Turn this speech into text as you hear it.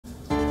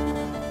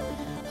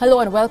Hello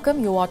and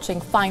welcome. You're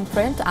watching Fine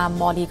Print. I'm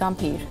Molly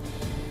Gambhir.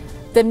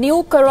 The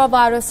new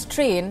coronavirus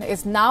strain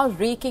is now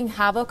wreaking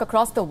havoc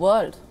across the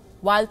world.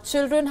 While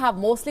children have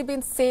mostly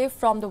been safe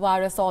from the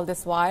virus all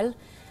this while,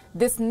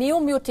 this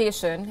new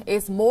mutation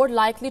is more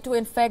likely to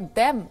infect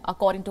them,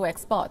 according to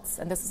experts.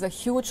 And this is a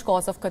huge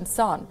cause of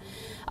concern.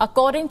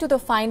 According to the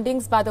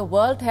findings by the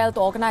World Health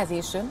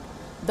Organization,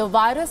 the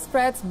virus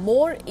spreads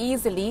more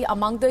easily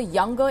among the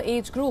younger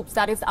age groups,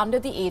 that is under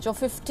the age of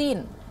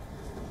 15.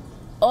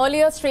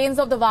 Earlier strains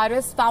of the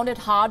virus found it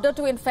harder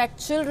to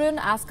infect children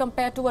as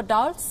compared to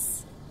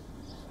adults.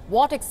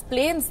 What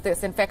explains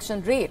this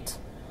infection rate?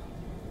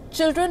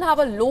 Children have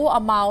a low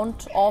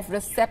amount of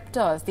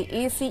receptors, the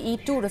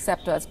ACE2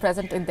 receptors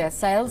present in their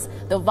cells.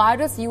 The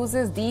virus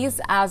uses these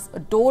as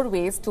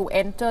doorways to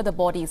enter the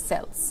body's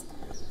cells.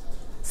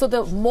 So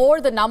the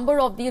more the number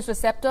of these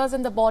receptors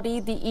in the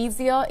body, the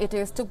easier it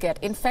is to get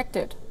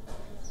infected.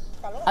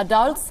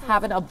 Adults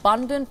have an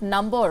abundant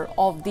number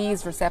of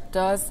these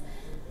receptors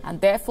and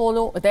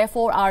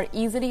therefore are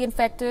easily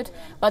infected.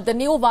 But the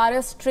new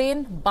virus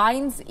strain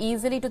binds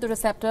easily to the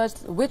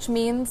receptors, which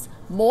means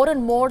more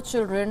and more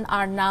children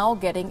are now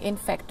getting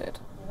infected.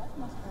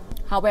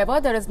 However,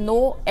 there is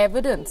no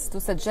evidence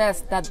to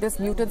suggest that this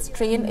mutant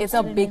strain is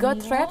a bigger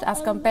threat as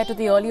compared to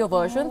the earlier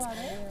versions.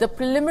 The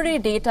preliminary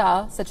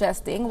data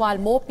suggesting while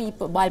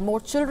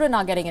more children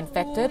are getting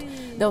infected,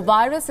 the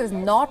virus is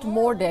not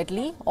more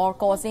deadly or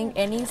causing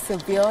any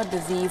severe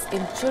disease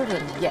in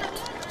children yet.